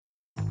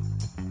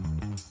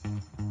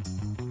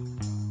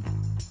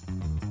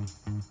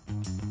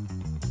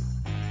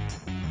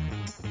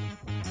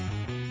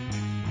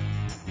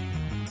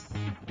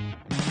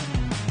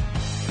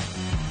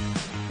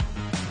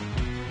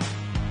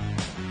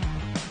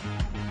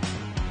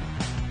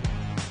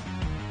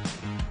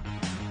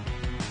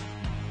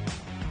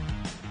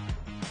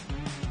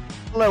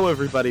Hello,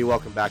 everybody.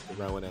 Welcome back to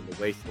Rowan and the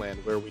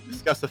Wasteland, where we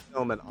discuss a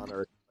film and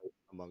honor its place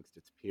amongst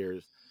its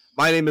peers.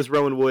 My name is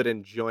Rowan Wood,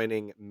 and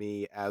joining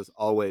me, as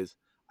always,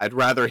 I'd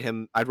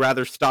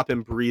rather stop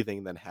him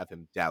breathing than have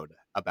him doubt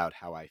about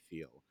how I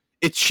feel.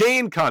 It's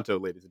Shane Kanto,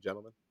 ladies and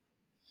gentlemen.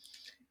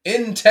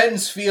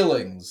 Intense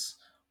feelings.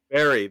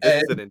 Very. This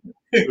And is an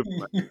intense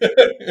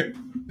movie.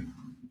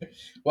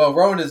 well,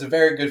 Rowan is a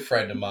very good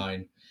friend of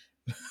mine,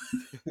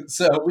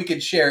 so we can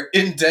share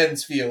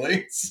intense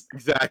feelings.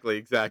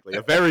 Exactly.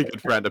 A very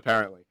good friend,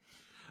 apparently.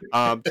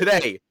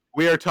 Today,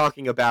 we are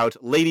talking about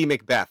Lady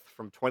Macbeth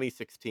from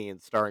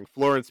 2016, starring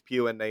Florence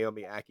Pugh and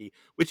Naomi Ackie,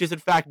 which is in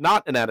fact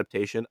not an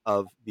adaptation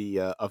of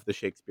the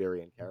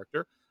Shakespearean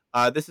character.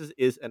 This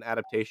is an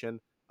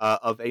adaptation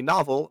of a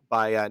novel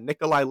by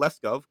Nikolai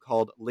Leskov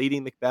called Lady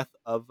Macbeth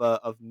of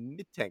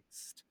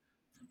Mittensk.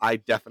 I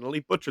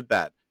definitely butchered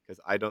that because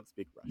I don't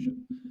speak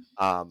Russian.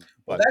 Um,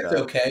 Well, but that's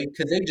okay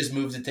because they just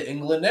moved it to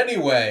England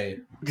anyway.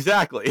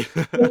 exactly.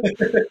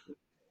 They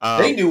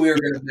um, knew we were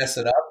going to mess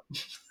it up.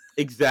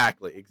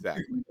 exactly.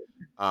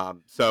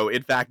 So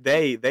in fact,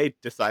 they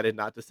decided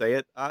not to say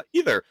it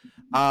either.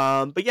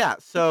 But yeah,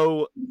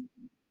 so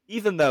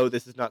even though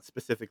this is not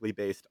specifically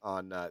based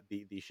on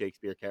the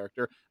Shakespeare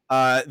character,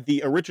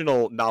 the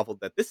original novel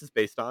that this is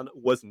based on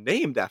was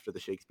named after the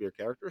Shakespeare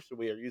character. So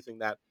we are using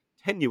that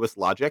tenuous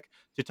logic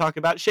to talk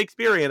about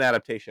Shakespearean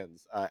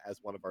adaptations as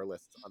one of our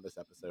lists on this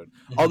episode.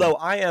 Mhm. Although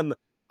I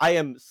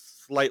am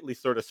slightly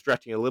sort of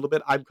stretching a little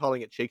bit. I'm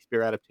calling it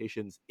Shakespeare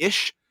adaptations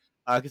ish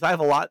because I have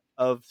a lot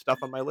of stuff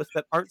on my list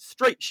that aren't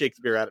straight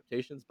Shakespeare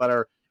adaptations, but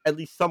are at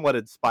least somewhat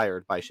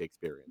inspired by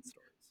Shakespearean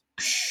stories.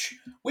 Psh,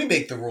 we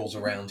make the rules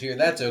around here.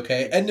 That's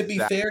okay. And to be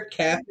Exactly. fair,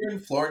 Catherine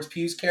Florence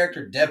Pugh's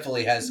character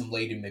definitely has some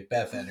Lady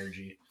Macbeth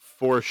energy.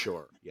 For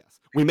sure, yes.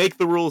 We make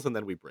the rules and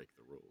then we break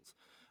the rules.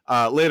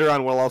 Later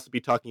on, we'll also be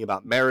talking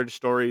about marriage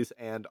stories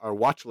and our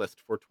watch list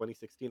for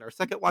 2016, our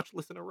second watch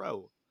list in a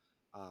row,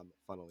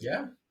 funnily Yeah,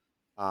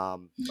 enough.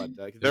 But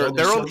there's only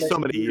there are so only many so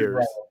many years, years.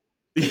 Rowan.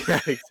 Yeah,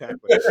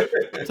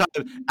 exactly.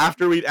 Sometime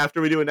after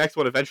we do a next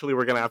one, eventually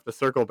we're gonna have to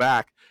circle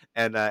back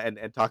and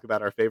talk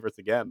about our favorites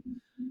again.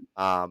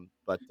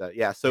 But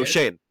yeah, so Yeah.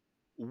 Shane,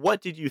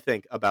 what did you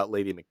think about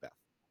Lady Macbeth?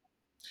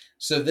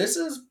 So this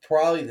is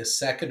probably the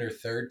second or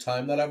third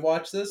time that I've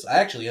watched this. I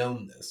actually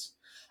own this.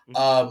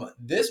 Mhm.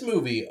 This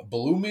movie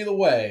blew me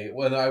away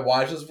when I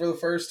watched this for the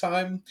first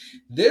time.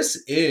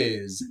 This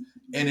is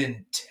an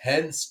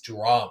intense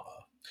drama.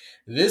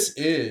 This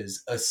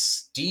is a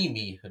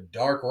steamy,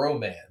 dark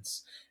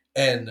romance.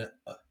 And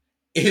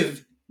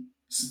if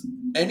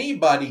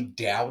anybody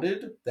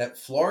doubted that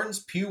Florence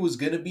Pugh was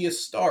going to be a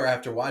star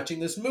after watching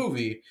this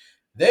movie,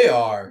 they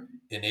are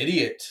an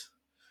idiot.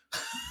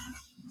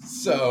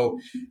 So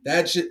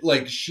that shit,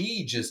 like,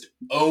 she just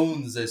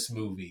owns this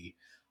movie,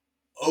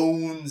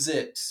 owns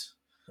it,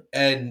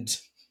 and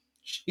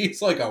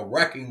she's like a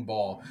wrecking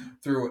ball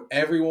through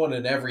everyone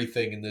and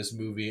everything in this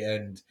movie,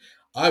 and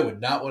I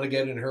would not want to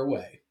get in her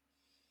way.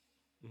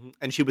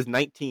 And she was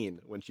 19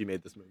 when she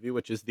made this movie,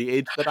 which is the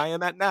age that I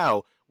am at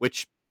now,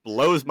 which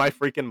blows my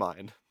freaking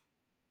mind.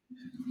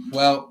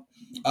 Well,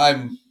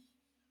 I'm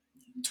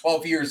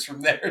 12 years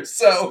from there,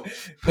 so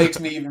makes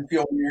me even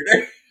feel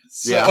weirder.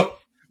 Yeah, So,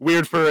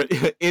 weird for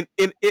in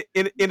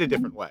a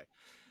different way.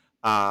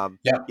 yeah.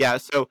 Yeah.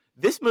 So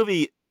this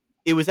movie,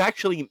 it was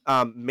actually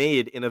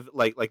made in a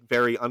like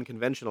very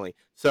unconventionally.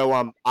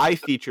 So I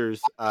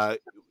features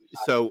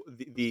so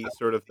the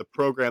sort of the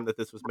program that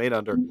this was made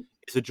under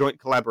is a joint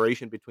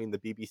collaboration between the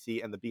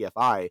BBC and the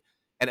BFI.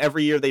 And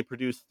every year they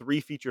produce three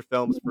feature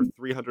films for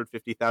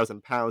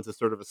 £350,000 as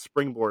sort of a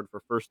springboard for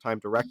first time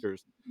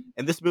directors.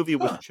 And this movie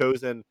was Huh.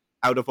 chosen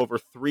out of over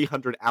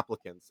 300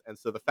 applicants. And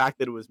so the fact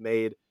that it was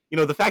made,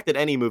 the fact that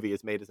any movie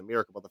is made is a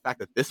miracle, but the fact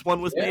that this one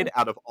was Yeah. made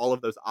out of all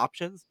of those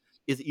options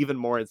is even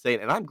more insane.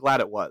 And I'm glad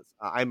it was.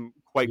 I'm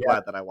quite Yeah.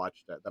 glad that I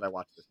watched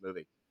this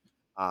movie.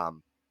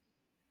 Um,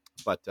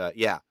 but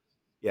yeah,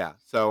 yeah.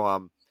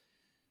 So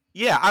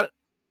yeah,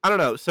 I don't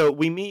know. So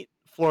we meet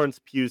Florence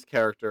Pugh's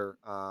character.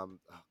 Oh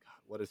God,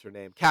 what is her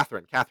name?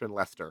 Catherine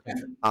Lester.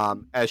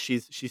 As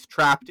she's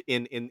trapped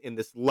in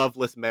this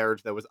loveless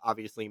marriage that was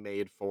obviously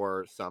made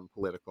for some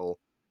political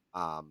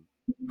um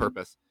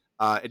purpose.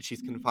 And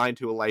she's confined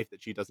to a life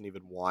that she doesn't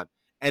even want.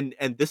 And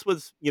this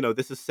was,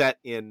 this is set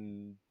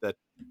in the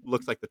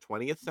looks like the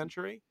 20th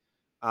century.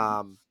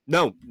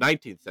 No,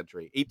 19th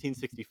century,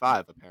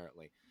 1865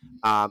 apparently.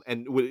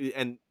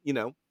 And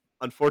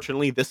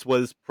unfortunately, this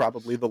was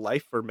probably the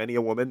life for many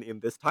a woman in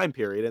this time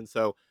period. And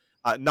so,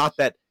 not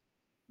that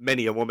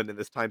many a woman in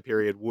this time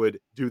period would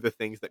do the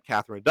things that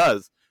Catherine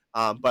does,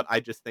 but I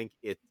just think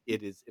it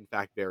is in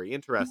fact very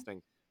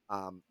interesting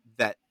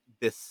that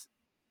this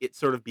it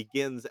sort of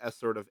begins as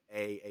sort of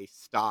a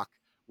stock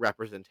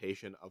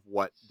representation of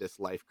what this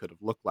life could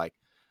have looked like.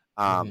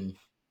 Um,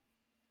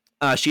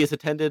 Mhm. she is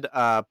attended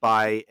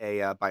by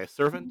a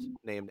servant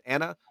named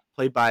Anna,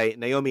 played by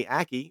Naomi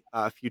Ackie,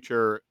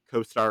 future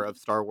co-star of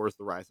Star Wars: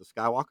 The Rise of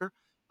Skywalker,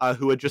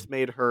 who had just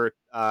made her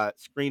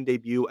screen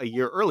debut a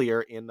year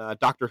earlier in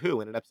Doctor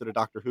Who, in an episode of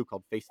Doctor Who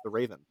called Face the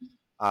Raven.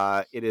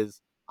 It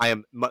is I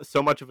am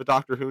so much of a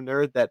Doctor Who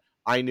nerd that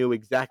I knew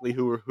exactly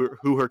who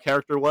her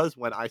character was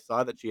when I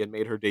saw that she had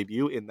made her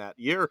debut in that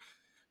year.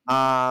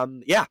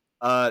 Yeah.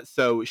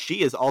 So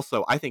she is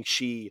also, I think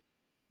she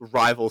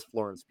rivals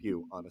Florence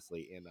Pugh,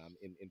 honestly,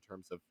 in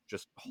terms of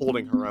just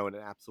holding her own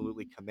and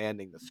absolutely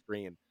commanding the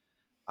screen.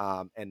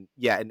 And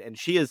yeah, and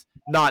she is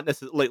not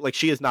necessarily like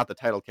she is not the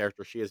title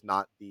character. She is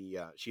not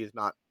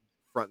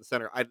front and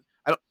center.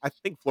 I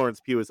think Florence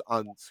Pugh is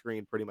on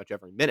screen pretty much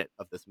every minute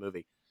of this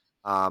movie.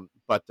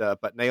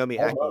 But Naomi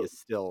Aki is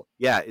still,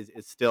 yeah, is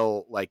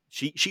still like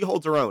she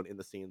holds her own in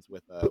the scenes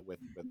with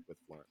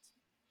Florence.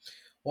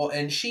 Well,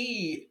 and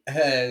she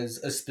has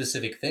a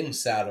specific thing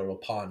saddled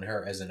upon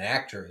her as an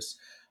actress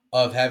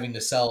of having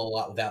to sell a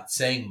lot without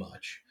saying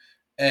much.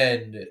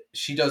 And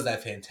she does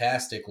that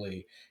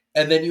fantastically.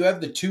 And then you have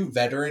the two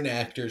veteran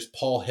actors,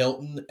 Paul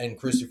Hilton and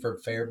Christopher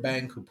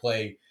Fairbank, who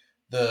play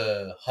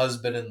the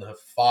husband and the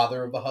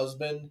father of the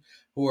husband,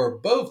 who are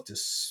both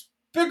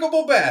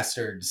despicable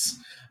bastards.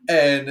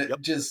 And Yep.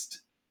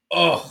 just,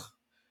 ugh,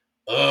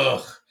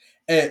 ugh.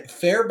 And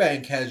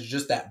Fairbank has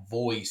just that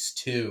voice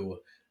too,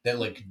 that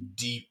like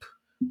deep,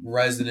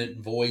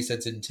 resonant voice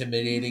that's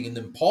intimidating. And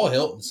then Paul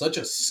Hilton, such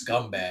a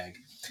scumbag.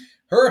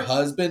 Her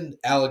husband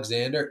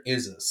Alexander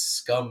is a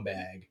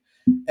scumbag,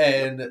 Yep.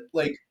 and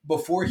like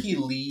before he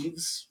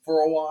leaves for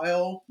a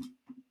while,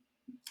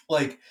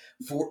 like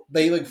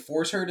they like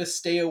force her to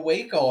stay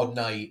awake all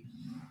night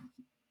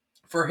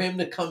for him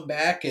to come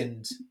back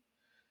and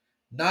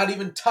not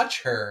even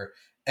touch her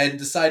and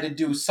decide to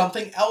do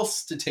something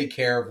else to take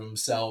care of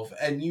himself.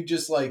 And you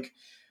just like,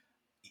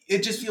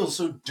 it just feels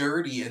so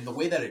dirty, and the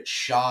way that it's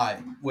shot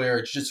where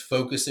it's just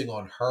focusing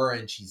on her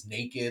and she's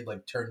naked,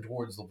 like turned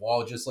towards the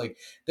wall, just like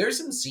there's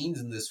some scenes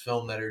in this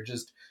film that are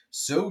just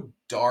so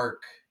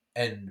dark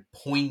and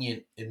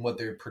poignant in what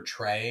they're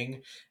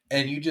portraying,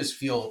 and you just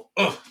feel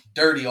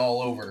dirty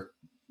all over.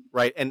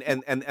 Right, and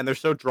they're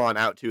so drawn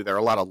out too. There are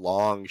a lot of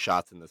long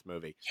shots in this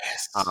movie,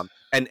 Yes.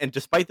 and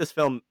despite this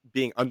film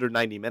being under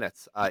 90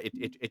 minutes,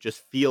 it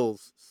just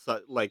feels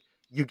like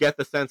you get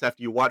the sense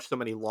after you watch so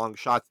many long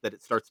shots that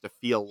it starts to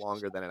feel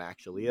longer than it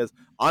actually is.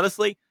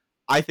 Honestly,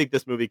 I think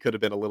this movie could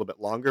have been a little bit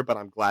longer, but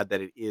I'm glad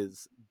that it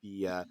is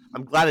the.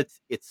 I'm glad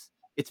it's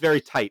very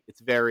tight.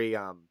 It's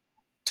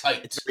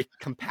Tight. very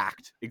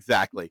compact.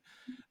 Exactly.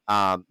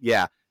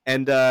 Yeah,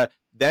 and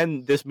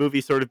then this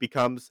movie sort of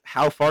becomes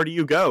how far do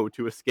you go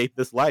to escape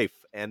this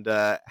life, and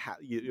how,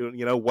 you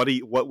know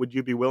what would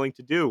you be willing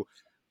to do?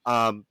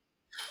 Um,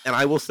 and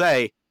I will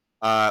say,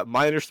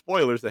 minor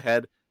spoilers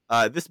ahead.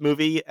 This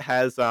movie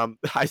has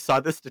I saw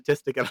this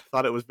statistic and I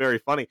thought it was very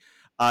funny.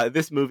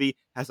 This movie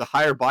has a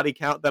higher body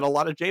count than a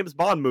lot of James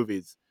Bond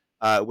movies,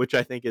 which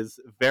I think is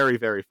very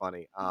very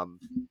funny.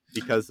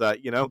 Because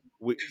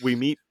we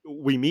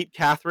meet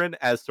Catherine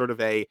as sort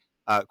of a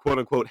quote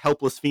unquote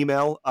helpless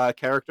female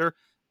character,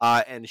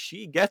 and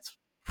she gets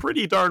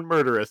pretty darn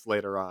murderous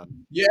later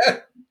on. Yeah,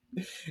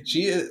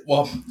 she is.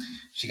 Well,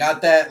 she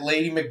got that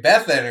Lady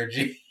Macbeth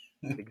energy.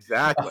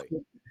 Exactly.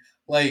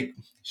 Like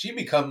she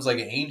becomes like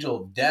an angel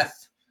of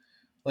death.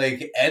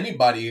 Like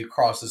anybody who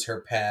crosses her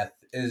path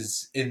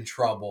is in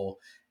trouble.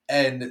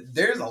 And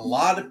there's a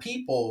lot of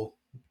people,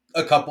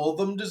 a couple of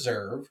them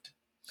deserved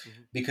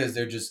Mhm. because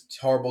they're just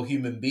horrible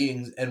human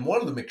beings, and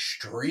one of them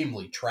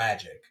extremely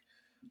tragic.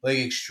 Like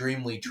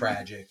extremely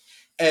tragic.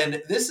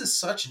 And this is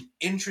such an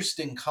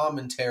interesting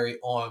commentary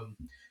on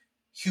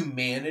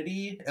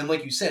humanity and,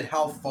 like you said,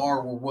 how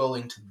far we're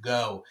willing to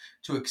go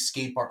to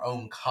escape our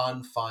own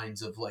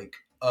confines of like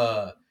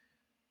a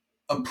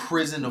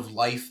prison of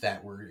life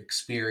that we're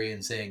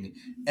experiencing.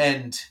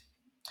 And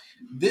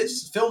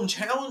this film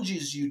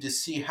challenges you to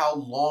see how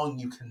long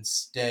you can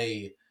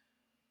stay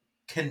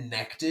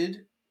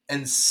connected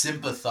and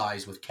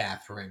sympathize with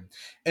Catherine.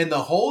 And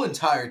the whole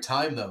entire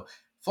time, though,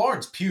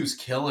 Florence Pugh's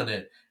killing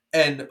it.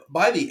 And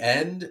by the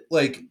end,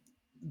 like,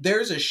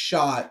 there's a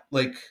shot,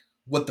 like,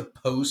 what the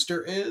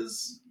poster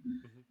is.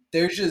 Mhm.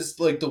 There's just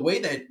like the way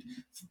that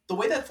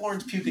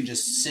Florence Pugh could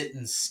just sit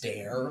and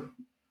stare,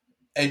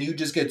 and you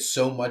just get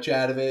so much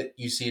out of it.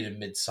 You see it in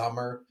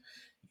Midsummer,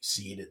 you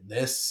see it in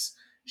this.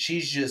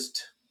 She's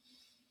just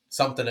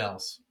something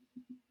else.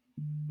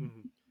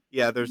 Mhm.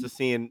 Yeah, there's a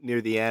scene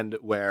near the end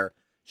where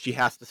she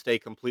has to stay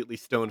completely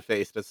stone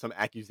faced as some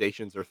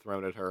accusations are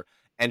thrown at her,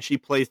 and she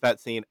plays that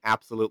scene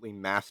absolutely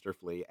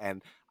masterfully.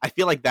 And I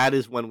feel like that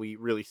is when we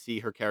really see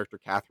her character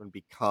Catherine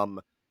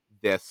become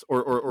this,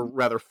 or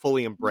rather,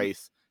 fully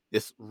embrace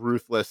this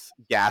ruthless,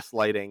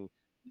 gaslighting,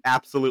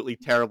 absolutely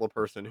terrible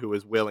person who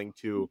is willing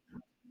to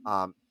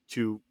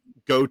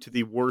go to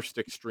the worst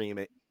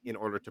extreme in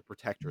order to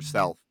protect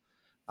herself.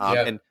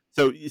 Yeah. And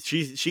so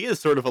she is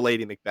sort of a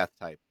Lady Macbeth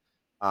type.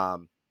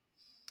 Um,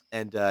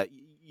 and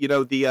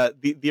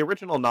the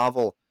original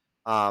novel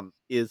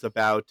is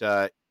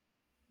about,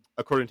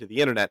 according to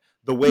the internet,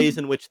 the ways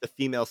in which the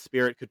female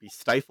spirit could be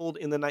stifled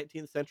in the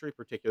 19th century,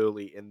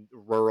 particularly in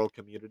rural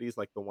communities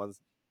like the one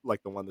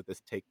that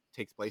this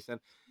takes place in.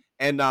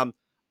 And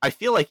I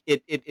feel like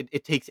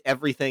it takes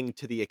everything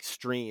to the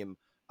extreme,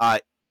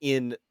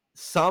 in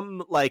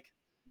some like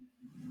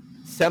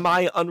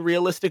semi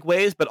unrealistic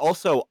ways, but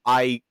also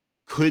I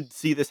could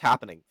see this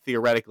happening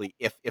theoretically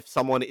if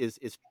someone is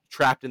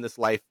trapped in this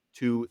life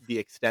to the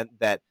extent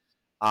that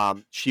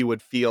she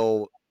would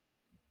feel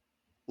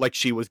like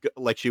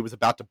like she was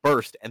about to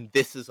burst, and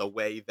this is a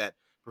way that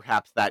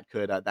perhaps that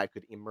could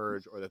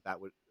emerge, or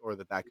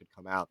that could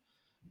come out.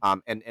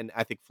 And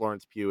I think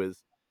Florence Pugh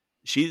is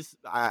she's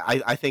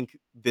I think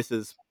this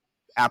is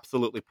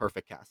absolutely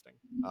perfect casting.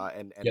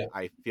 And Yeah.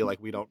 I feel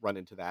like we don't run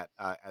into that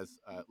as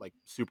like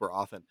super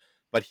often,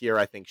 but here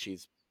I think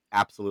she's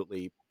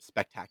absolutely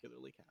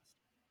spectacularly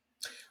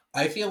cast.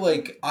 I feel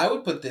like I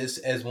would put this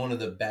as one of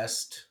the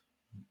best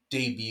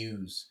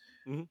debuts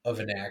Hmm. of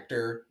an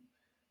actor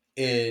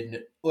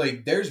in,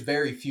 like, there's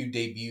very few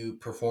debut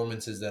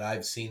performances that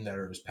I've seen that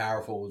are as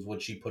powerful as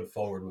what she put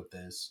forward with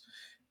this.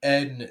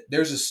 And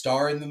there's a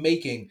star in the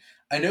making.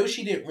 I know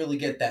she didn't really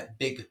get that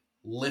big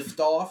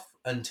lift off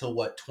until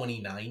what,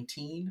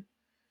 2019,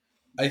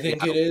 I Yeah,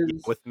 think it yeah,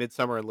 is. with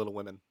Midsummer and Little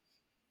Women.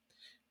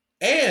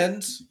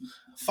 And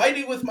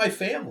Fighting with My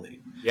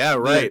Family, Yeah,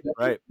 the right,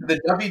 right.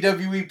 the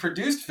WWE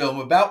produced film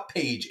about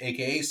Paige,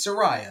 aka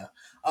Soraya.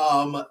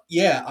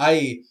 Yeah,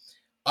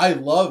 I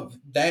love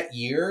that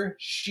year.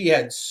 She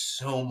had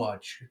so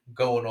much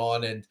going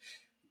on, and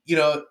you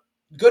know,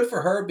 good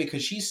for her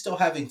because she's still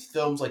having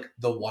films like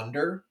The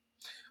Wonder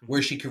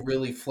where Hmm. she could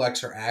really flex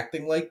her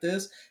acting like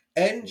this.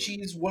 And Absolutely.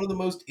 she's one of the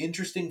most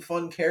interesting,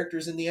 fun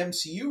characters in the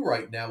MCU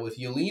right now with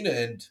Yelena,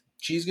 and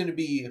she's going to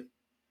be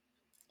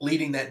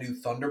leading that new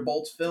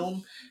Thunderbolts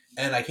film.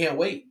 And I can't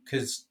wait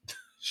because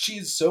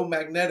she's so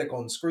magnetic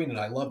on screen, and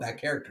I love that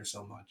character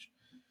so much.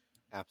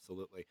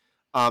 Absolutely.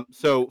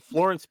 So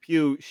Florence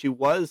Pugh, she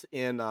was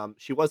in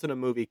a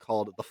movie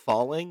called The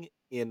Falling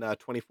in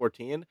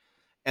 2014,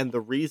 and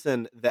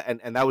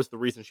and that was the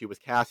reason she was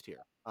cast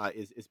here,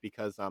 is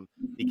because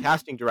the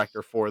casting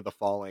director for The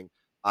Falling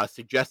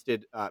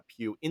suggested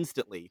Pugh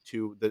instantly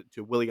to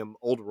William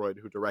Oldroyd,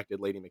 who directed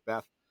Lady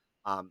Macbeth,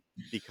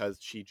 because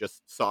she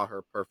just saw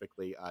her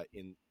perfectly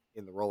in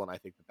the role, and I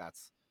think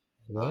that's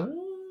What?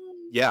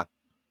 um, yeah,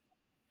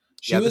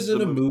 She yeah, this was is a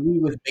in a movie. movie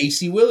with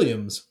Macy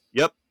Williams.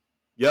 Yep.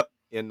 Yep.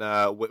 In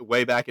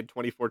way back in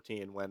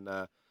 2014, when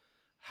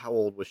how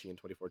old was she in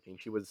 2014?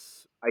 She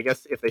was, I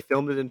guess if they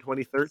filmed it in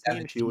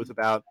 2013, she was 17.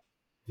 about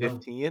No.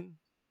 15,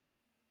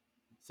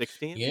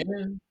 16. Yeah,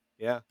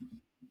 Yeah.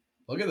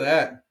 look at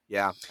that.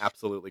 Yeah,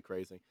 absolutely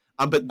crazy.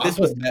 But I'm this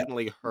was putting that.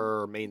 definitely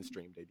her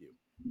mainstream debut.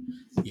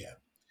 Yeah,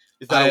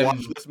 Is that a I'm.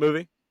 watch list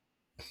movie?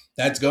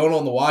 That's going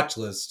on the watch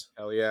list.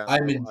 Hell yeah.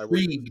 I'm I will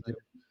do the intrigued. same.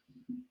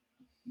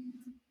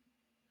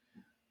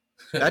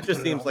 I'm That just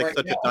putting it seems on like right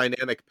such a now.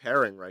 dynamic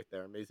pairing right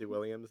there. Maisie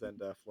Williams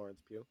and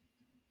Florence Pugh.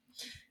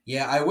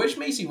 Yeah, I wish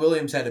Macy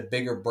Williams had a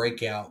bigger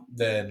breakout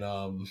than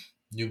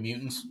New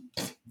Mutants.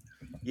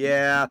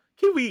 Yeah.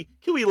 Can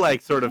we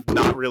like sort of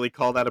not really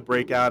call that a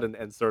breakout,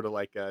 and sort of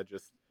like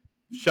just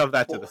shove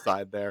that to the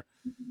side there?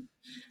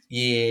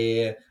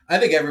 Yeah, I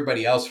think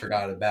everybody else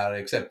forgot about it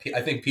except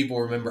I think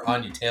people remember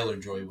Anya Taylor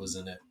Joy was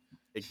in it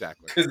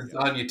Exactly. because it's Yeah.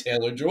 Anya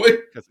Taylor Joy.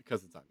 Because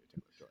it's Anya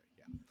Taylor Joy.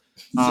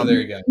 Yeah. So there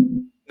you go.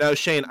 Now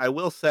Shane, I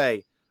will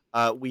say,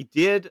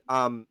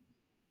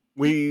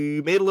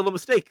 we made a little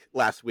mistake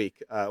last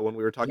week when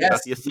we were talking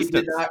about Yes, the we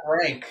did assistants. not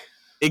rank.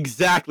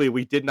 Exactly,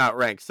 we did not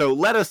rank. So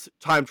let us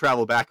time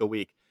travel back a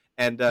week.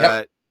 And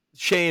Yep,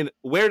 Shane,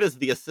 where does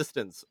the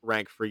assistants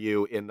rank for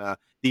you in the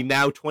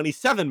now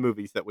 27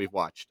 movies that we've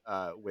watched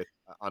with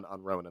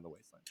on Rowan and the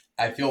Wasteland?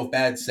 I feel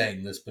bad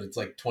saying this, but it's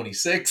like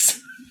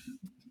 26,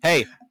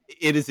 Hey,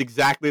 it is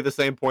exactly the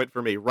same point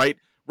for me. Right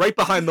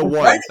behind the right,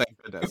 one,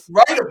 thank goodness.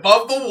 right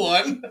above the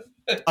one.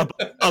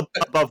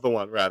 Above the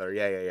one, rather.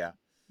 Yeah, yeah, yeah,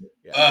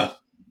 yeah. Ugh.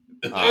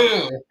 Um,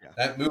 Ugh, yeah,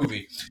 that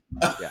movie.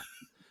 yeah.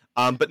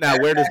 But now,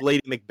 where does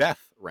Lady Macbeth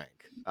rank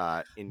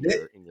Th- in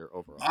your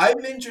overall?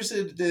 I'm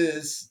interested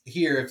to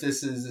hear if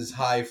this is as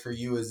high for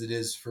you as it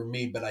is for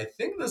me, but I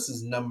think this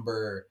is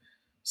number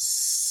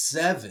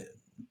 7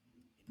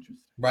 Interesting.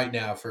 right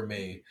now for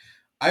me.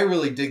 I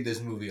really dig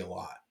this movie a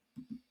lot.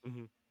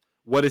 Hmm.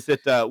 What is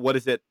it? What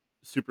is it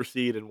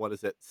supersede, and what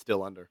is it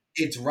still under?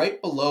 It's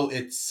right below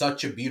It's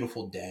Such a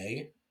Beautiful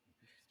Day,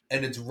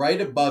 and it's right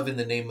above In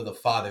the Name of the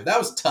Father. That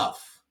was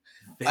tough.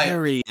 I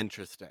Very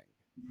interesting.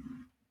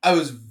 I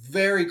was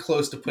very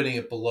close to putting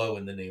it below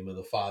In the Name of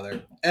the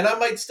Father, and I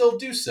might still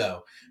do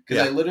so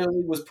because I Yeah.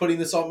 literally was putting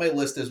this on my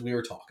list as we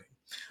were talking.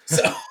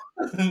 So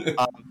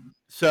Um,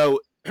 so,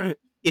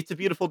 It's a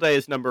Beautiful Day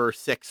is number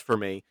 6 for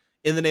me.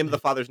 In the Name of the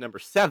Father is number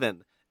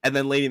 7, and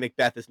then Lady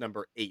Macbeth is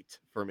number 8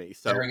 for me.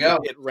 there So we it, go.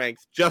 it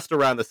ranks just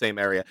around the same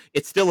area.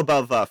 It's still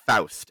above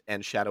Faust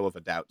and Shadow of a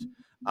Doubt.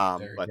 There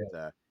we But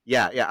go.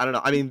 yeah, yeah, I don't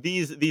know. I mean,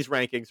 these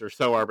rankings are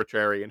so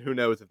arbitrary, and who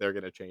knows if they're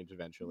going to change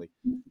eventually.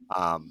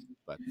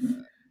 But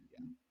yeah,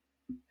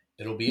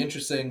 It'll be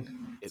interesting to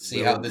it see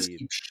will how this indeed.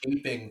 keeps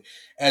shaping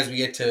as we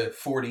get to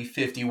 40,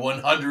 50,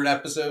 100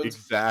 episodes.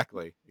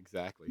 Exactly,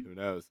 exactly. Who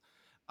knows?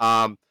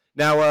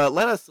 Now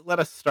let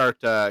us start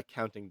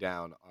counting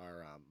down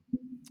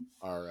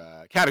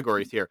our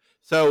categories here.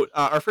 So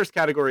our first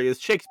category is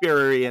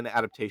Shakespearean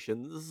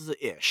adaptations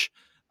ish.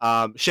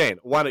 Shane,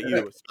 why don't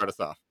you start us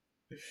off?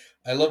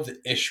 I love the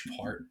ish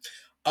part.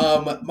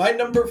 My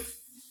number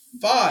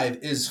five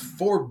is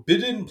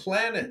Forbidden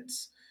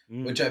Planets,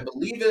 which I Mm.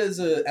 believe is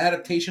an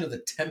adaptation of The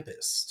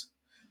Tempest,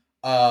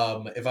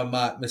 if I'm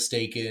not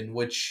mistaken,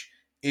 which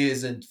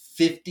is a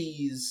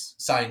 50s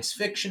science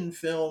fiction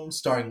film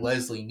starring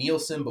Leslie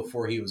Nielsen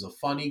before he was a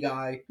funny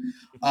guy,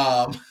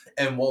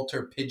 and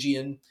Walter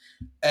Pidgeon.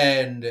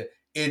 And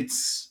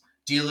it's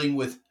dealing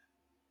with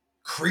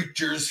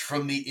creatures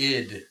from the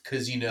id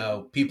because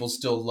people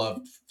still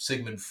loved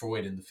Sigmund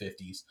Freud in the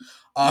 50s,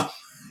 um,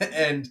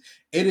 and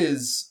it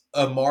is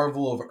a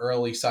marvel of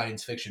early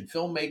science fiction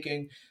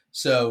filmmaking,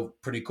 so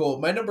pretty cool.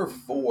 My number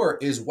four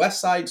is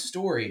West Side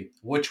Story.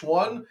 Which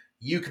one?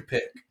 You could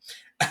pick.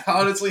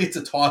 Honestly, it's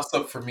a toss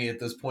up for me at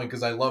this point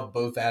because I love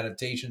both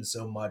adaptations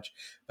so much,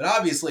 but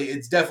obviously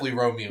it's definitely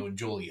Romeo and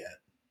Juliet,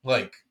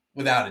 like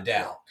without a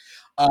Yeah.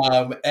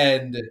 doubt.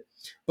 And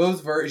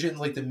both versions,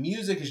 like the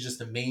music is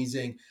just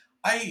amazing.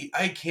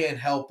 I can't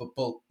help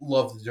but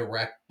love the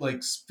direct,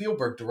 like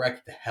Spielberg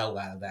directed the hell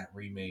out of that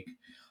remake.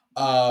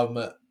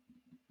 Um,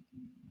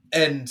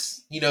 and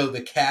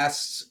the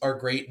casts are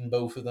great in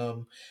both of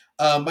them.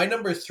 My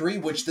number three,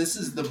 which this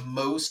is the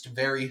most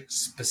very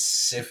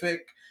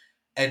specific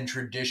and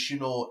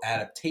traditional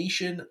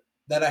adaptation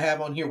that I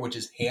have on here, which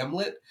is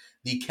Hamlet,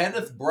 the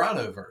Kenneth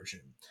Branagh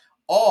version.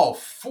 All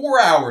 4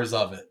 hours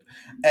of it,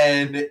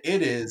 and it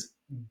is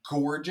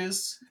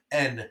gorgeous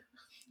and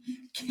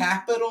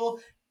capital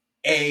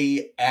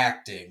A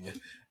acting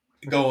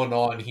going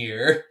on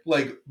here.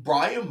 Like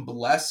Brian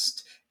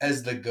Blessed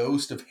as the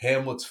ghost of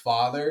Hamlet's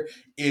father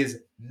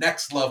is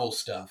next level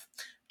stuff.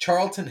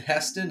 Charlton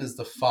Heston is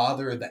the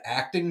father of the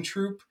acting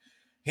troupe.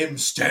 Him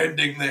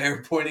standing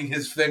there pointing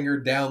his finger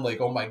down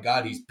like, oh my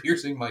god, he's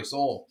piercing my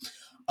soul.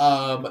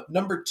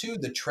 Number two,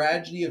 The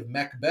Tragedy of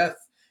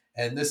Macbeth.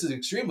 And this is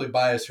extremely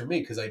biased for me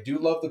because I do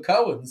love the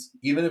Coens,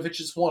 even if it's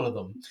just one of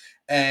them.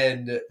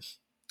 And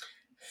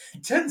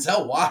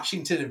Denzel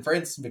Washington and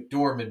Francis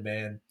McDormand,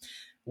 man,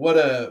 what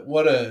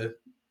a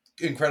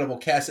incredible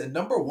cast. And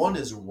number one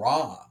is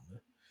Ron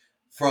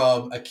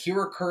from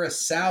Akira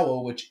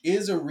Kurosawa, which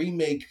is a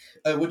remake,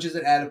 which is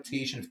an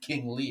adaptation of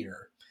King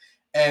Lear.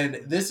 And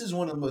this is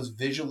one of the most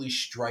visually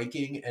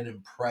striking and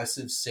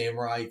impressive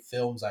samurai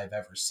films I've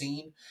ever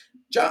seen.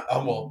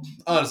 Well,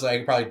 honestly, I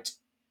could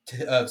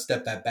probably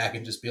step that back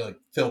and just be like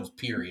films,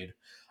 period.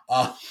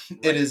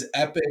 It Right. is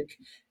epic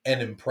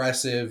and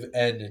impressive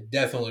and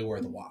definitely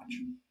worth a watch.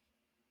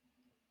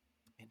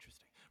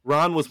 Interesting.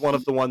 Ron was one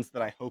of the ones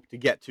that I hope to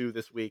get to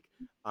this week,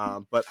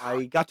 but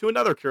I got to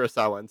another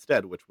Kurosawa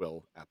instead, which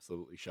will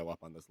absolutely show up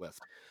on this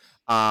list.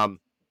 Um,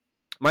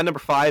 my number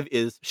five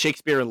is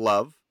Shakespeare in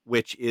Love,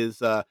 which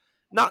is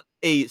not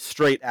a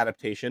straight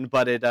adaptation,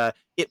 but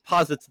it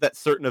posits that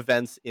certain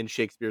events in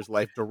Shakespeare's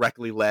life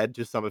directly led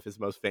to some of his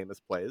most famous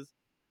plays,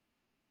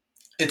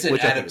 It's an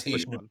which I think is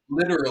pretty adaptation of fun.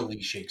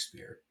 literally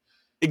Shakespeare.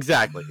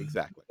 Exactly,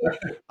 exactly.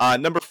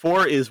 Number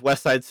four is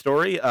West Side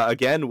Story.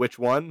 Again, which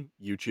one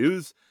you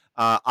choose?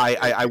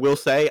 I will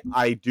say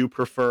I do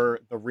prefer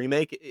the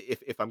remake.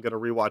 If I'm going to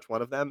rewatch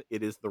one of them,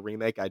 it is the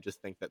remake. I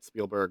just think that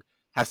Spielberg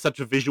has such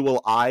a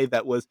visual eye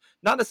that was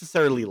not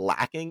necessarily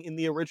lacking in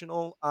the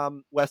original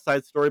West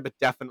Side Story, but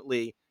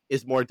definitely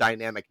is more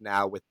dynamic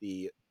now with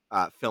the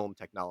film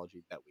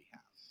technology that we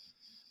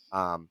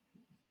have.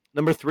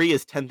 Number three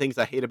is 10 Things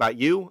I Hate About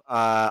You.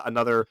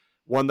 Another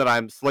one that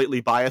I'm slightly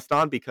biased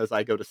on because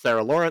I go to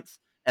Sarah Lawrence,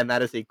 and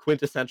that is a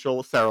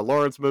quintessential Sarah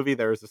Lawrence movie.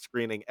 There is a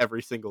screening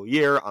every single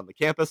year on the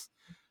campus.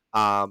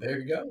 Um, There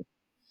you go.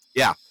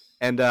 yeah,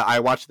 and I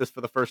watched this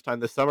for the first time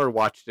this summer.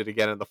 Watched it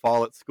again in the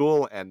fall at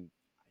school, and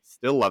I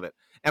still love it.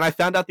 And I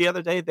found out the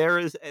other day there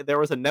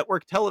was a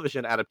network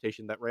television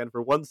adaptation that ran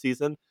for one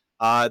season.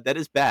 That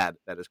is bad.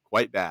 That is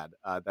quite bad.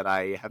 That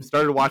I have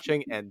started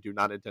watching and do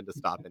not intend to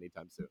stop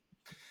anytime soon.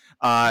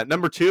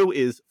 Number two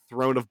is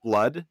Throne of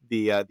Blood,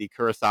 the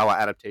Kurosawa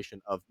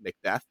adaptation of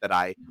Macbeth that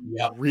I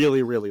Yep.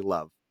 really really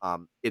love.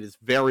 It is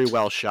very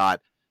well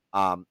shot,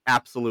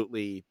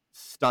 absolutely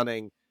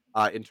stunning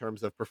in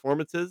terms of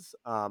performances,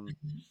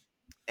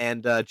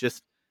 and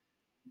just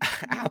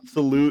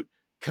absolute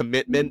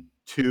commitment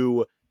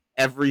to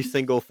every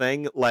single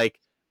thing. Like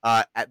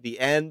at the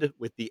end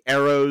with the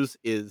arrows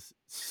is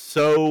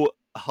so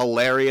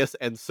hilarious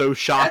and so That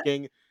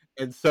shocking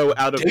and so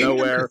out of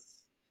nowhere.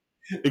 dangerous.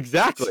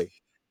 Exactly.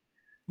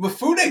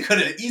 Mifune could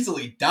have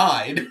easily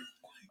died.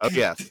 Oh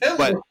yes, That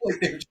but looked like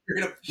they were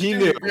straight up he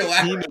knew, shooting real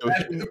he arrows knew,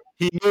 at him.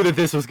 he knew that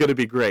this was going to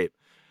be great.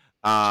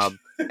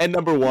 And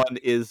number one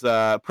is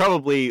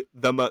probably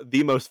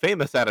the most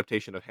famous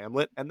adaptation of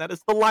Hamlet, and that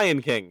is The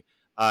Lion King.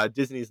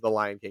 Disney's The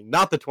Lion King,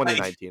 not the Like,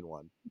 2019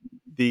 one,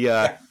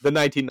 yeah. the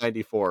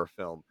 1994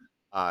 film.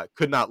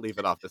 Could not leave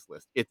it off this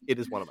list. It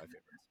is one of my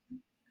favorites.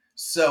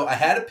 So I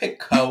had to pick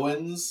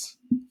Cohen's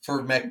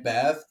for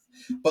Macbeth,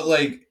 but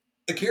like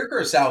Akira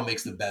Kurosawa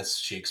makes the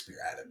best Shakespeare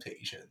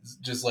adaptations,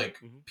 just like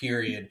Hmm.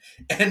 period.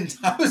 And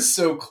I was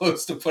so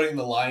close to putting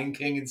The Lion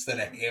King instead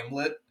of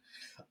Hamlet.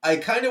 I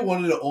kind of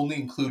wanted to only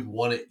include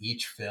one at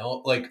each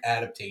film, like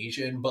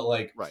adaptation, but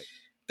like Right.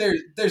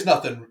 there's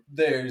nothing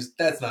there's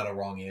that's not a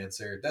wrong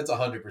answer. That's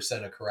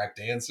 100% a correct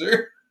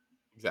answer.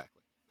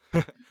 Exactly.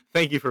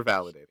 Thank you for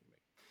validating me.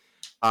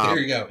 There Um,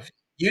 you go.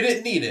 You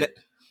didn't need ne- it,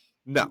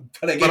 no,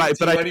 but I but gave it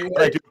to you I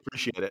anyway. do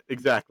appreciate it.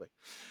 Exactly.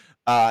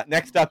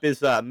 Next up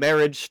is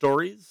marriage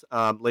stories.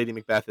 Lady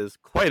Macbeth is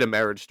quite a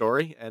marriage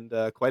story and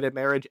quite a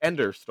marriage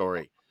ender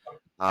story.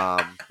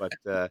 But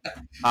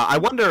I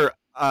wonder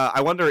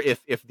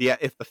if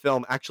the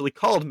film actually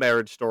called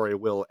Marriage Story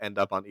will end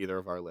up on either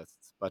of our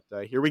lists. But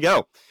here we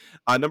go.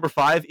 Number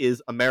 5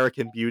 is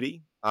American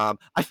Beauty.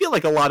 I feel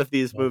like a lot of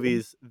these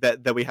movies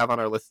that we have on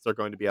our lists are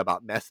going to be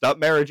about messed up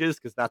marriages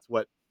because that's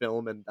what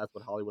film and that's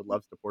what Hollywood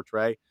loves to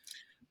portray.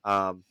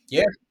 Um,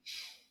 Yeah.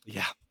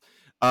 yeah.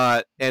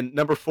 And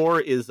number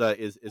 4 is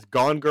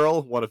Gone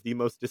Girl, one of the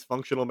most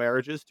dysfunctional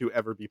marriages to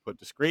ever be put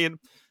to screen.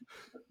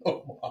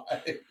 Oh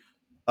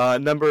my.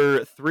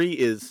 Number 3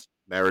 is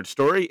Marriage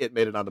Story. It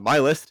made it onto my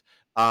list.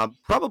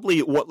 Probably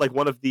what like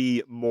one of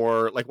the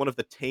more like one of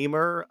the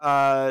tamer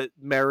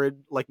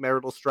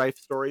marital strife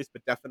stories,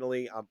 but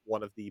definitely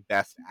one of the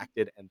best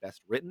acted and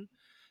best written.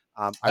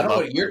 I I don't know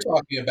love what you're Marriage.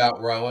 talking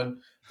about,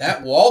 Rowan.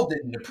 That wall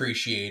didn't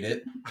appreciate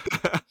it.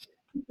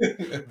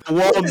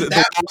 What did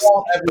that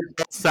wall ever The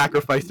wall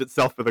sacrificed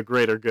itself for the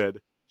greater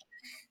good.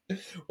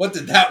 what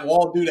did that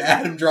wall do to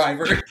Adam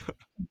Driver?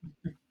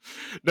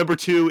 Number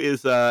 2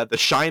 is The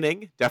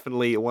Shining,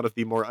 definitely one of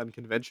the more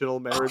unconventional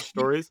marriage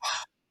stories.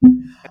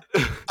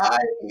 I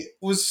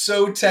was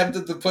so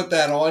tempted to put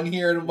that on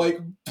here, and I'm like,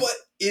 but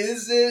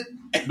is it?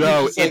 And you're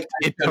No, just like,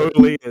 I it should have.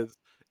 totally is.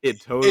 It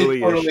It totally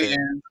is, totally Shane.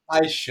 is.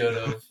 I should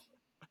have.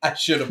 I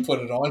should have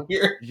put it on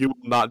here. You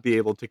will not be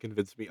able to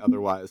convince me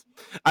otherwise.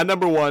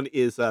 Number 1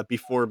 is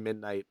Before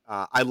Midnight.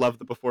 I love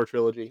the Before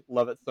trilogy.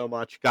 Love it so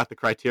much. Got the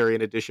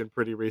Criterion edition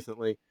pretty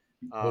recently.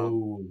 Um,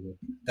 Oh,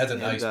 that's a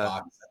and nice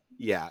box.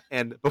 Yeah,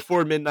 and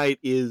Before Midnight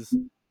is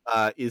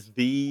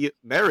the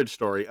marriage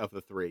story of the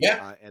three,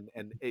 Yeah.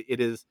 and it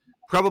is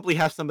probably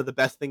has some of the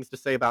best things to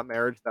say about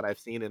marriage that I've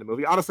seen in a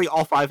movie. Honestly,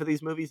 all 5 of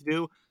these movies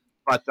do,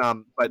 but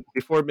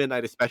Before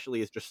Midnight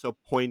especially is just so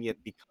poignant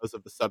because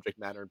of the subject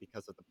matter and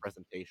because of the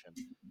presentation,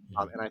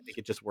 and I think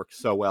it just works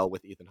so well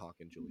with Ethan Hawke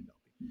and Julie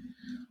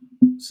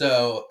Delpy.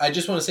 So I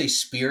just want to say,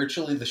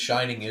 spiritually, The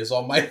Shining is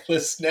on my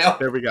list now.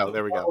 There we go.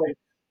 There we go.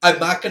 I'm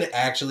not going to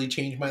actually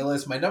change my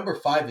list. My number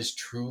 5 is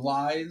True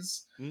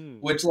Lies, Mm,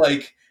 which,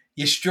 like,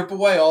 you strip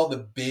away all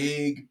the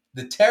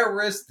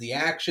terrorists, the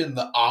action,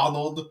 the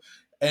Arnold,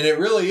 and it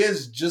really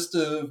is just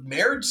a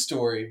marriage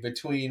story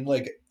between,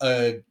 like,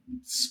 a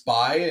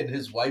spy and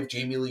his wife,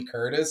 Jamie Lee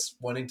Curtis,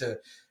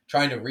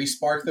 trying to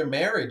respark their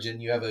marriage,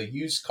 and you have a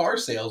used car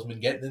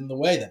salesman getting in the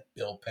way, that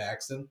Bill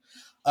Paxton.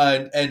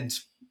 And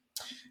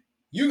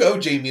you go,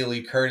 Jamie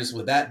Lee Curtis,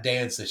 with that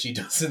dance that she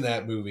does in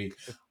that movie.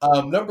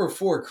 Number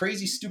 4,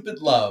 Crazy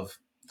Stupid Love.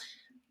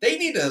 They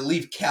need to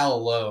leave Cal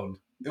alone.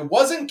 It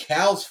wasn't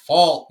Cal's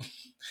fault.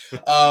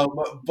 Um,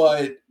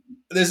 but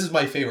this is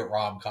my favorite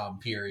rom com,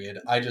 period.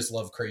 I just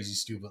love Crazy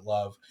Stupid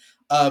Love.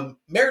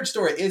 Marriage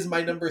Story is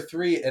my number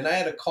 3, and I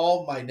had to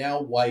call my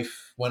now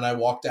wife when I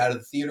walked out of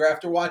the theater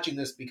after watching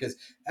this because,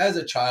 as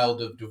a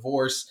child of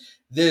divorce,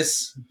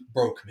 this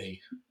broke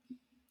me.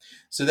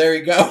 So there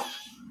you go.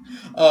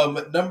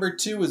 Number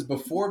 2 is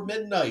Before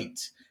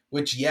Midnight,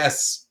 which,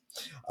 yes,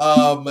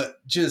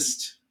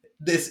 just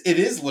this, it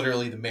is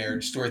literally the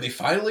marriage story. They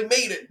finally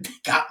made it, they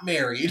got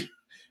married,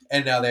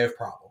 and now they have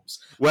problems.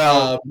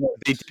 well, Um,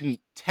 they didn't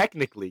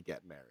technically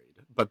get married,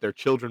 but their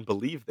children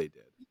believe they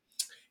did.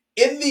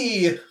 in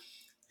the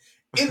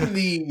in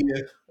the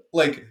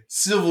like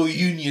civil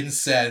union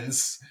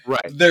sense,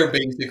 Right, they're right.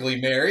 basically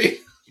married.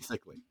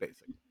 Basically.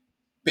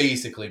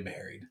 Basically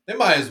married. They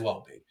might as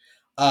well be.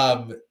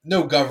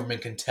 No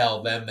government can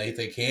tell them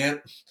they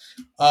can't.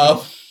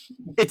 Um,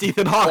 It's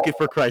Ethan Hawke,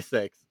 for Christ's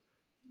sakes.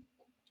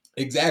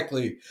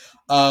 exactly.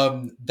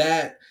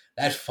 That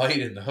fight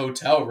in the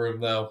hotel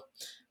room, though.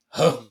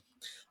 Mhm.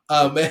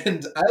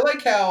 And I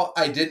like how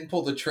I didn't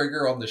pull the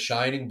trigger on The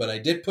Shining, but I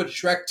did put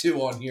Shrek 2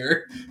 on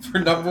here for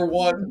number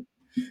 1.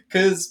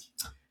 Because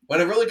when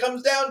it really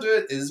comes down to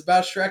it, it is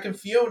about Shrek and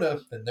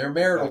Fiona and their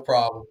marital Exactly.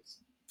 problems.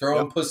 Throw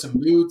Yep. in Puss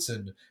in Boots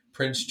and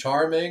Prince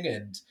Charming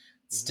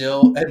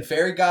Mhm. and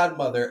Fairy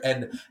Godmother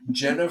and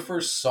Jennifer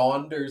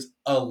Saunders'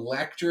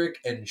 electric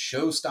and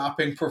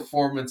show-stopping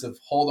performance of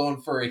 "Hold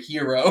On for a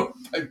Hero"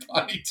 by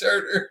Bonnie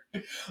Turner.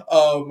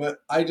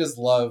 I just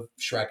love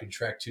Shrek and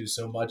Shrek 2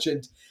 so much,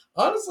 and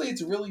honestly,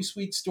 it's a really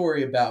sweet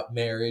story about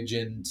marriage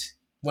and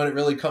when it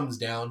really comes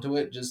down to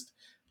it, just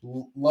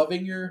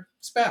loving your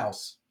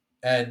spouse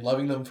and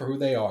loving them for who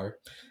they are.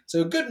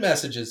 So good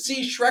messages.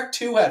 See, Shrek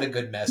 2 had a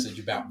good message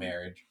about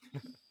marriage.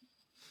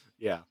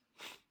 Yeah.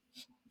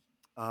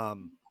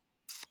 Um,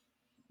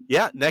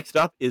 yeah, next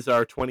up is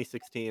our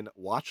 2016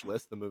 watch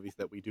list, the movies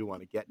that we do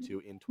want to get to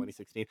in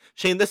 2016.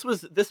 Shane, this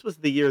was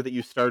the year that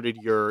you started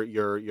your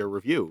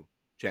review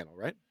channel,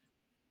 right?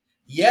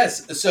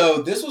 Yes,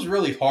 so this was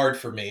really hard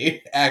for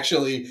me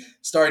actually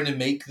starting to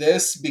make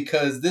this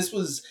because this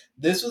was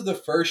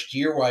the first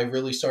year where I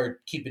really started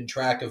keeping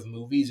track of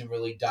movies and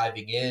really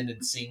diving in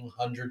and seeing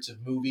hundreds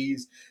of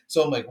movies.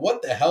 So I'm like,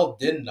 what the hell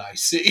didn't I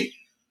see?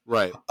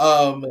 Right.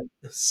 Um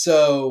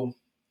so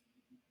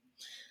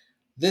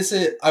this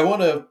is I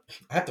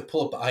have to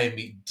pull up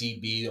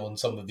IMDb on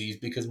some of these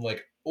because I'm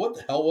like, what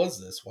the hell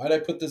was this? Why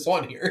did I put this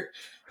on here?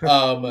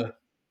 Um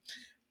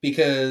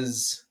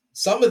because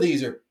some of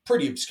these are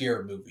pretty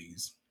obscure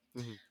movies.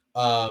 Hmm.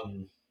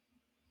 Um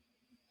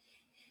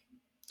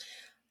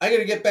I got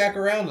to get back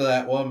around to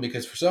that one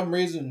because for some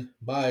reason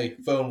my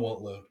phone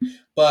won't load.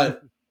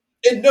 But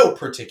in no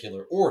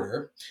particular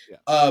order. Yeah.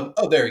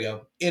 Oh, there we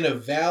go. In a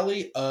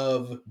Valley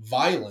of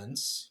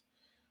Violence,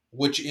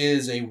 which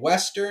is a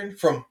Western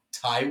from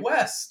Ty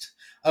West.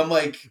 I'm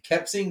like,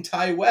 kept seeing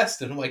Ty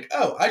West, and I'm like,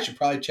 oh, I should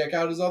probably check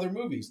out his other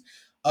movies.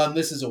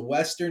 This is a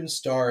Western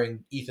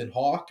starring Ethan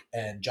Hawke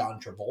and John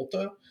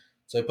Travolta.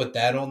 So I put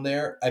that on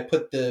there. I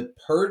put the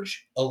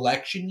Purge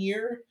election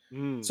year.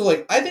 Mm. So,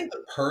 like, I think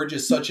the Purge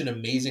is such an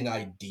amazing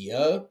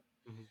idea,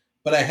 Hmm.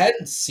 but I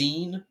hadn't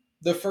seen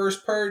the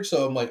first Purge,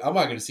 so I'm like, I'm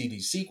not going to see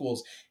these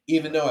sequels,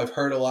 even Right. though I've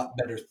heard a lot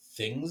better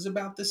things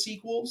about the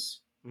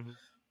sequels Hmm.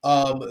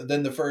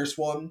 than the first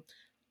one.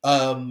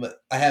 I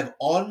have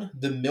On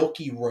the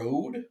Milky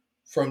Road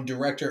from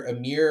director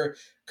Amir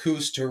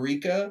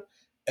Kusturica,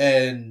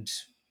 and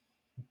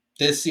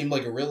this seemed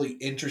like a really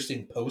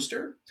interesting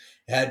poster.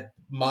 It had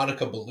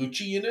Monica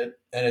Bellucci in it,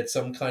 and it's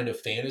some kind of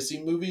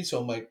fantasy movie. So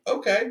I'm like,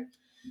 okay,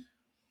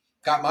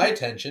 got my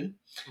attention.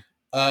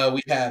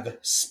 We have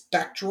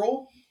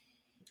Spectral,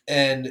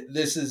 and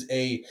this is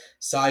a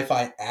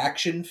sci-fi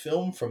action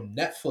film from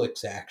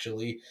Netflix,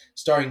 actually,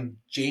 starring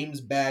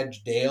James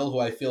Badge Dale, who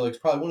I feel like is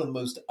probably one of the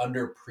most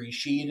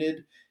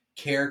underappreciated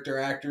character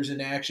actors in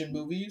action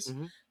movies.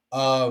 Hmm.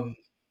 Um,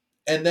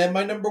 and then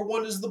my number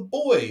one is The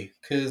Boy,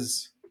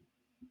 because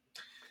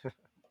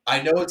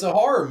I know it's a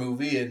horror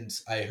movie, and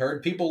I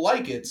heard people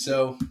like it,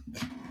 so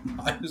I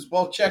might as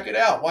well check it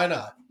out. Why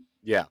not?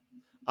 Yeah.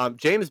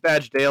 James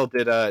Badge Dale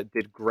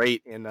did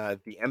great in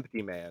The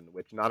Empty Man,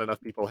 which not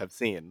enough people have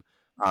seen.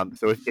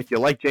 So if you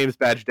like James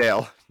Badge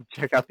Dale,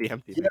 check out The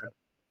Empty Yeah. Man.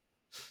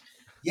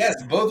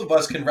 Yes, both of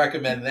us can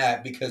recommend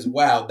that because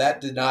wow,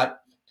 that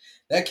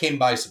came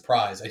by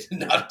surprise. I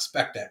did not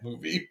expect that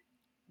movie.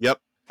 Yep,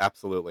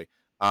 absolutely.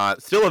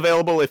 Still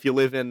available if you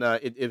live in.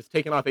 It was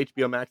taken off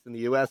HBO Max in the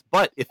U.S.,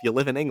 but if you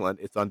live in England,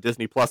 it's on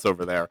Disney Plus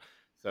over there.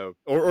 So,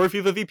 or if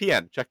you have a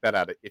VPN, check that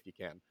out if you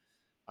can.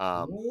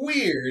 Um,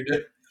 Weird.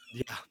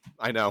 yeah,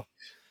 I know.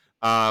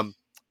 Um,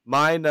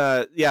 mine,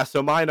 yeah.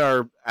 So mine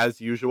are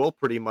as usual,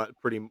 pretty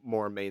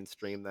more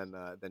mainstream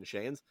than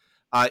Shane's.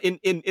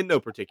 In no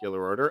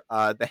particular order.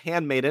 The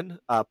Handmaiden,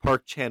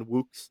 Park Chan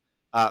Wook's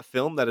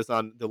film that is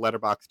on the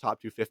Letterbox Top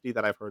 250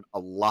 that I've heard a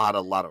lot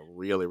of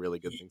really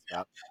good things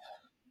about.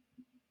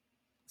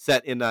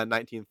 Set in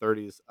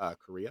 1930s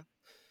Korea.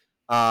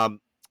 Um,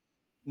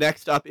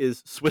 Next up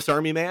is Swiss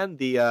Army Man,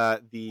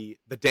 the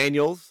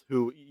Daniels,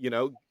 who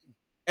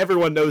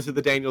everyone knows who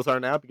the Daniels are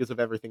now because of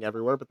Everything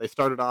Everywhere, but they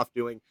started off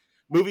doing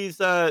movies,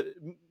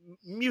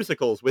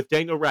 musicals with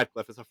Daniel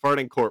Radcliffe as a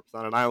farting corpse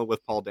on an island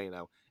with Paul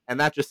Dano, and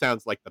that just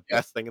sounds like the Yep,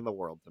 best thing in the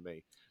world to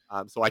me.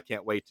 So I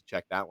can't wait to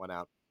check that one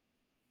out.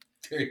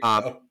 there you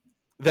Um, go.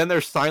 then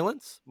there's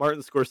Silence,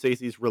 Martin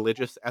Scorsese's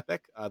religious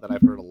epic that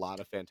I've heard a lot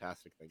of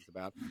fantastic things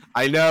about.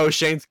 I know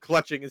Shane's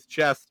clutching his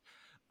chest.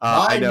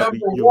 I My know number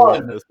you'll love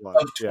one this one.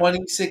 of Yeah.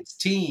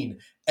 2016,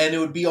 and it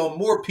would be on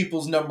more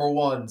people's number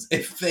ones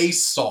if they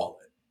saw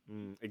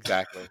it.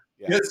 Exactly.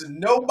 Yeah. Because Yeah.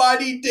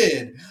 nobody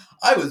did.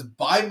 I was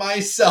by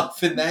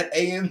myself in that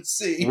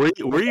AMC.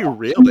 Were you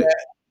really?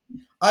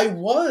 I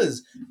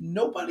was.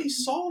 Nobody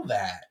saw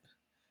that.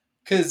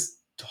 Because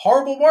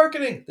horrible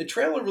marketing. The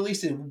trailer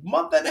released a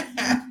month and a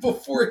half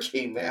before it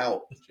came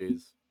out.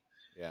 Jeez.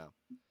 Yeah.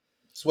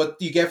 It's what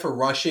you get for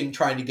rushing,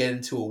 trying to get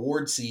into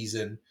award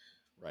season.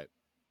 Right.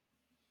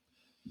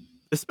 There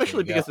Especially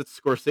you go. because it's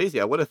Scorsese.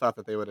 I would have thought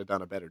that they would have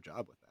done a better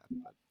job with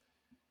that, but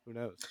who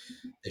knows?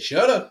 They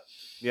should have.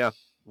 Yeah.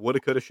 Woulda,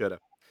 coulda, shoulda.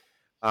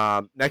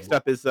 Next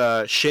up is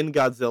Shin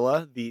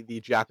Godzilla, the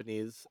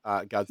Japanese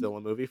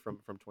Godzilla movie from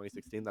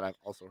 2016 that I've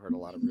also heard a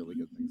lot of really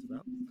good things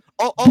about.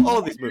 All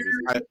of these movies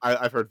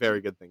I've heard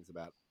very good things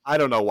about. I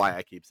don't know why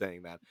I keep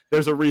saying that.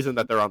 There's a reason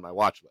that they're on my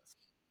watch list.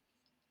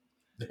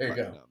 There you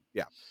But go.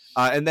 yeah.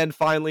 And then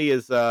finally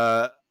is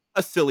a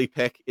silly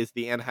pick is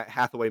the Anne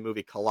Hathaway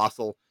movie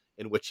Colossal,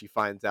 in which she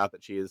finds out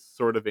that she is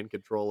sort of in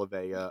control of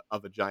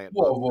a giant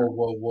Whoa, whoa, monster.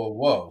 whoa, whoa,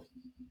 whoa.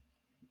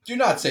 Do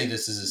not say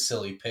this is a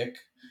silly pick.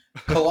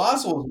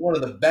 Colossal is one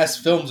of the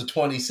best films of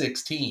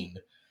 2016.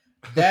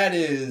 That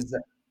is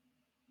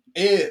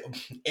it.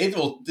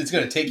 It's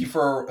going to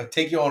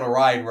take you on a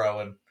ride,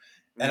 Rowan,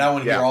 and I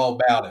want to Yeah, hear all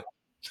about it.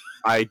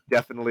 I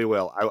definitely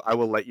will. I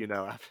will let you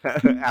know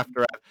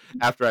after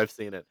I've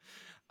seen it.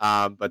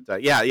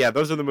 But yeah,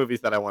 those are the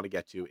movies that I want to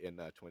get to in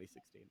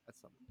 2016 at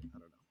some point. I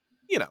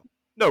don't know.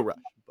 No rush,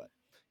 but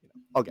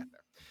I'll get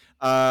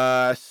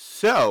there.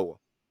 So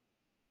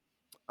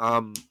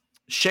um,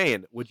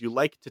 Shane, would you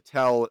like to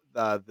tell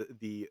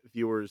the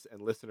viewers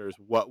and listeners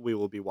what we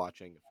will be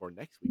watching for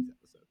next week's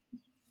episode?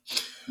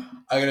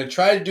 I'm going to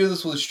try to do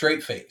this with a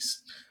straight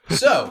face.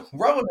 So,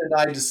 Rowan and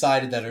I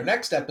decided that our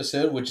next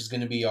episode, which is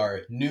going to be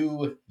our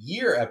New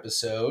Year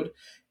episode,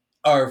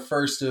 our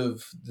first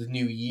of the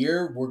new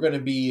year, we're going to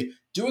be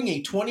doing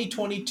a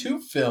 2022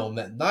 film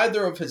that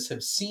neither of us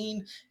have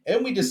seen,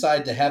 and we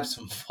decided to have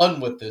some fun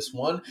with this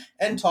one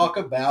and talk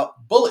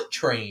about Bullet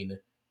Train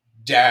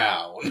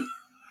Down.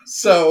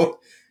 So,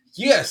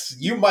 yes,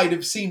 you might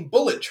have seen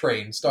Bullet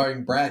Train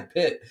starring Brad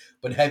Pitt,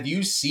 but have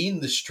you seen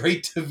the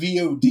straight to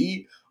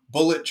VOD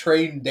Bullet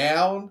Train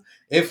Down?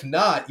 If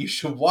not, you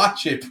should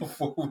watch it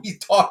before we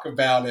talk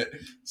about it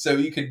so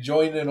you can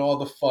join in all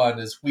the fun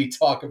as we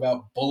talk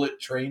about Bullet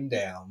Train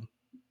Down.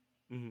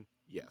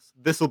 Yes,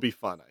 this will be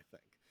fun, I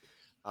think.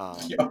 Um,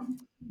 Yeah.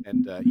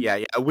 and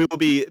yeah, we will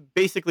be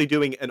basically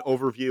doing an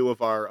overview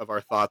of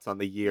our thoughts on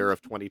the year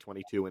of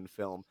 2022 in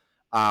film.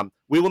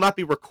 We will not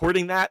be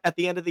recording that at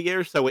the end of the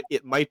year, so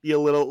it might be a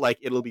little like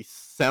it'll be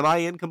semi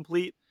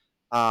incomplete.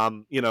 We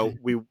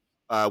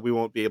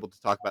won't be able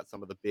to talk about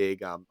some of the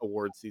big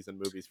award season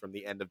movies from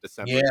the end of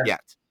December Yeah,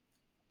 yet.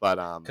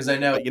 But because I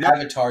know but you know,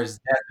 Avatar is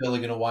definitely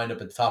going to wind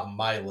up at the top of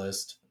my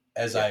list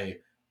as yeah. I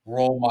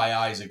roll my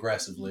eyes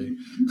aggressively.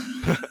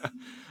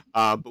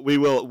 But we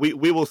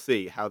will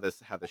see how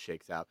this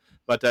shakes out.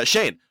 But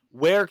Shane,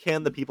 where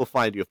can the people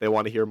find you if they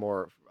want to hear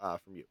more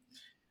from you?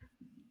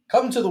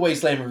 Come to the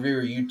Wasteland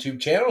Reviewer YouTube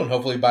channel, and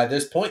hopefully by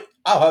this point,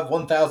 I'll have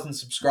 1,000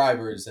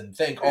 subscribers. And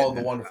thank all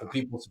the wonderful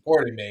people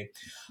supporting me.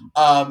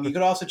 You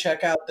can also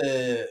check out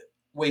the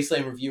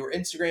Wasteland Reviewer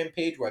Instagram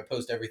page where I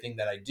post everything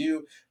that I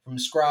do from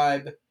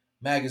Scribe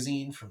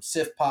Magazine, from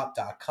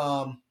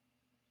sifpop.com.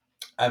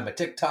 I have my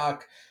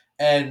TikTok,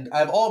 and I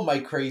have all my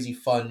crazy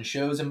fun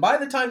shows. And by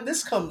the time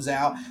this comes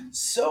out,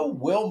 so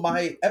will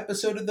my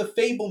episode of The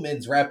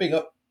Fablemans, wrapping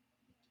up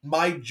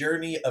my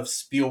journey of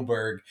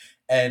Spielberg.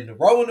 And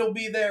Rowan will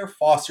be there,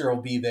 Foster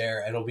will be there,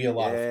 and it'll be a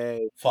lot of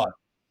Yay! fun.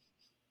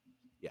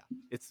 Yeah,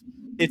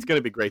 it's going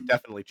to be great.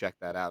 Definitely check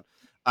that out.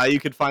 You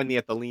can find me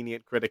at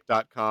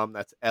thelenientcritic.com.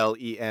 That's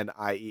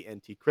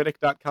LENIENT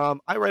critic.com.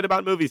 I write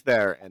about movies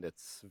there, and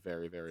it's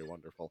very, very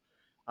wonderful.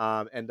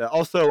 And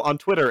also on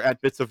Twitter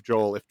at Bits of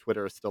Joel, if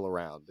Twitter is still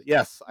around.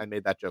 Yes, I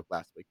made that joke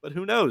last week, but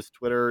who knows?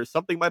 Twitter,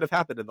 something might have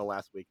happened in the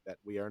last week that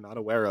we are not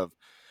aware of.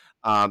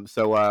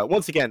 So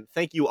once again,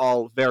 thank you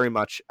all very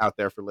much out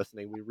there for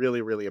listening. We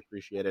really, really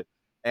appreciate it.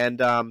 And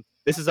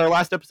this is our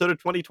last episode of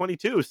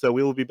 2022, so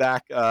we will be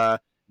back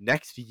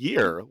next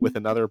year with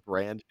another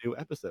brand new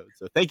episode.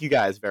 So thank you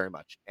guys very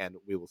much, and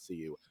we will see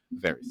you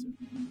very soon.